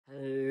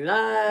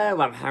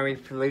Hello, I'm Harry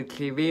Flew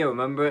TV,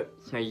 remember it?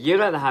 So you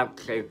don't have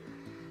to.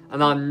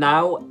 And I'm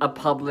now a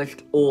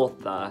published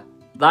author.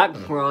 That's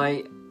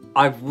right,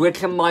 I've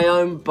written my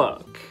own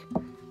book.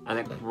 And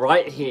it's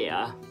right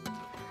here.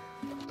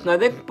 So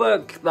this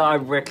book that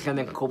I've written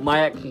is called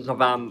My Ex is a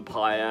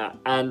Vampire.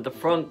 And the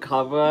front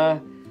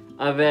cover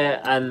of it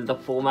and the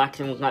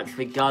formatting was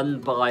actually done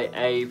by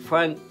a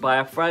friend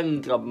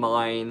of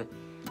mine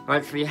who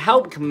actually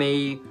helped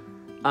me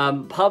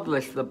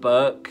publish the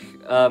book.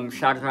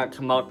 Shout out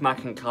to Mark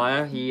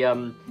McIntyre. He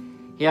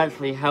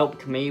actually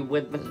helped me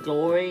with the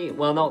story.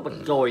 Well, not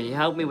the story. He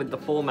helped me with the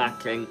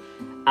formatting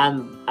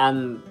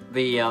and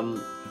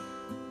the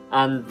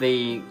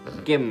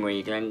skim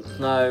reading.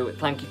 So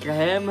thank you to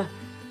him.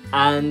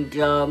 And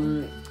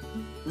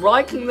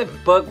writing this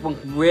book was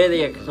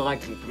really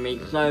exciting for me.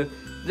 So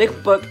this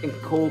book is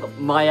called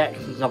My Ex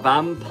is a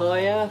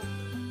Vampire.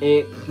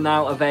 It's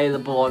now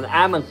available on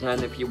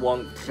Amazon if you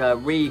want to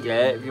read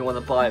it, if you want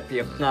to buy it for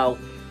yourself.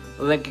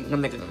 The link is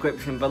in the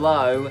description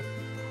below.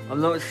 I'm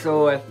not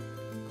sure if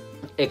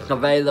it's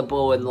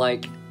available in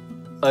like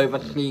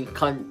overseas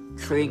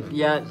countries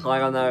yet, so I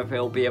don't know if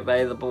it'll be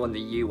available in the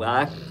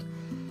US.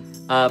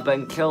 But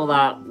until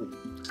that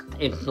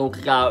it's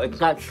sorted out,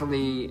 it's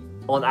actually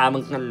on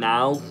Amazon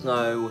now,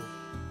 so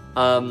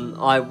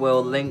I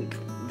will link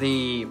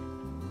it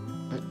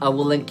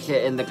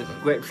in the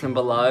description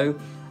below.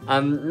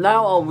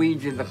 Now I'll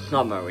read you the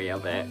summary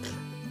of it.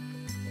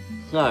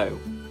 So,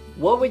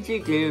 what would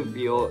you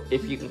do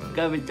if you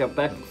discovered your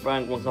best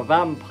friend was a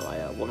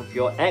vampire? What if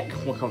your ex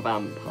was a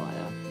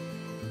vampire?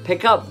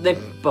 Pick up this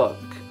book,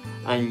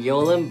 and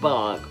you'll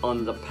embark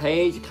on the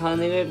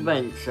page-turning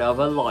adventure of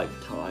a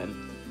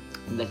lifetime.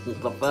 This is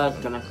the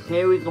first in a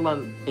series of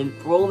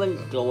enthralling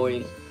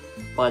stories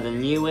by the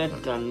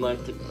newest and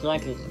most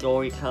exciting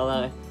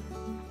storyteller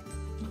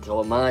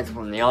to emerge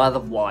from the Isle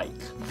of Wight.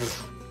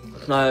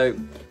 So,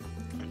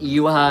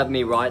 you heard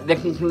me right.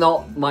 This is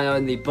not my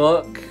only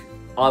book.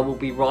 I will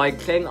be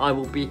writing.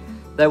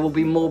 There will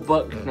be more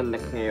books in the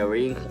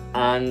series,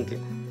 and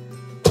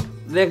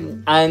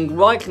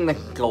writing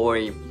this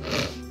story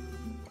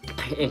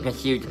is a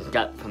huge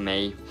step for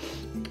me.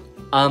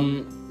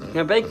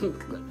 So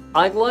basically,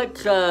 I'd like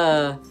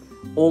to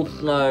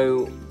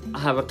also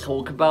have a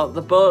talk about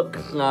the book.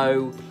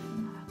 So,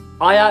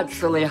 I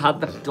actually had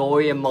the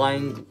story in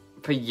mind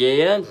for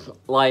years.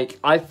 Like,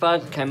 I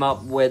first came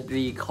up with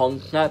the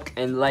concept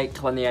in late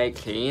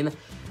 2018,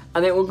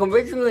 and it was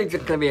originally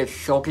just going to be a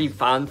shoddy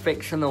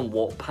fanfiction on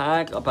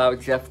Wattpad about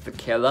Jeff the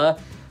Killer,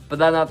 but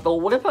then I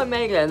thought, what if I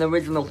made it an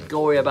original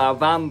story about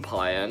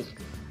vampires?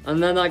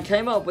 And then I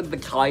came up with the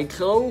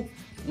title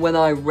when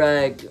I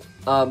watched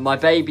My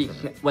Baby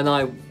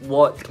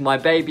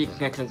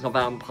Snickers a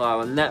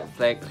Vampire on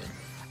Netflix,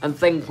 and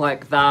things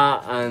like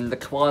that, and the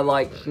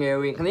Twilight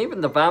series, and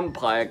even the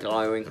Vampire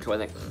Diaries to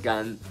an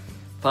extent,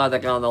 further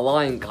down the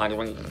line, kind of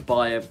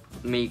inspired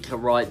me to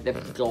write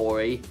this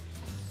story.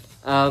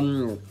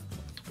 So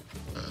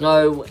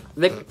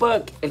this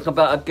book is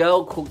about a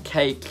girl called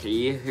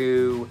Katey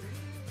who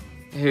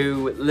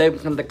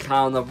lives in the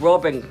town of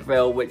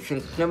Robbinsville, which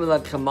is similar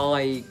to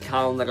my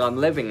town that I'm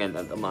living in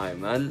at the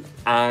moment,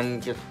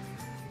 and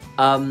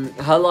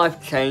her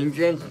life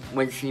changes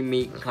when she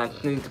meets her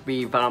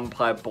soon-to-be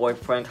vampire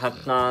boyfriend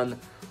Hassan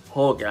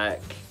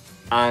Hodek,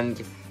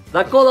 and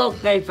that's all I'll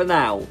say for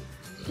now.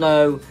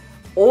 So,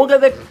 order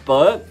this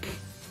book,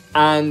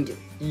 and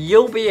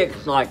you'll be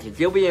excited.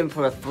 You'll be in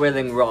for a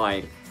thrilling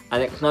ride,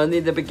 and it's only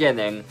the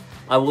beginning.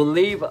 I will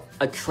leave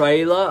a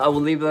trailer, I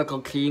will leave a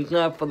little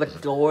teaser for the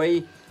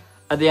story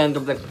at the end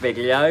of this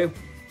video,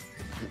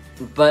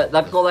 but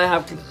that's all I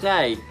have to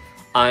say.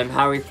 I'm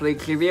Harry Flew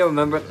TV,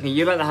 remember,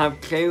 you don't have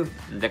to,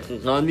 this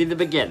is only the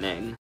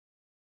beginning.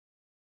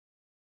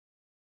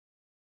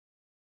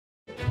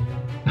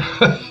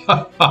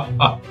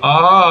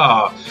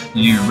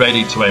 You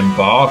ready to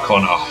embark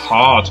on a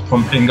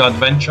heart-pumping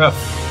adventure?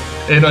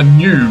 In a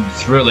new,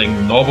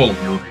 thrilling novel,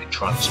 you'll be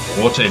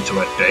transported to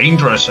a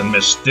dangerous and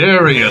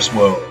mysterious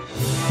world.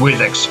 With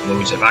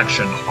explosive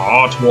action,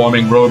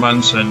 heartwarming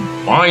romance, and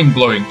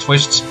mind-blowing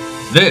twists,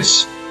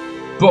 this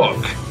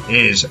book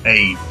is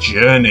a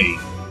journey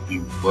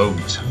you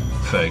won't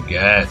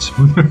forget.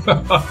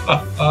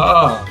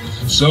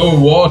 So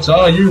what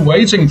are you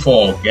waiting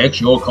for?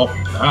 Get your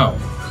copy now.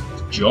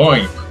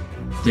 Join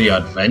the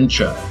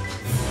adventure.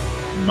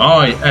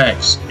 My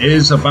Ex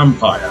is a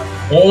Vampire.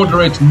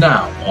 Order it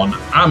now on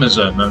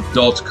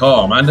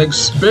Amazon.com and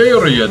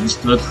experience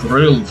the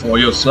thrill for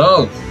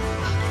yourself.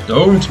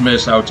 Don't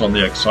miss out on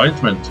the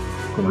excitement.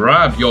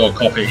 Grab your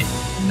copy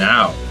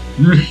now.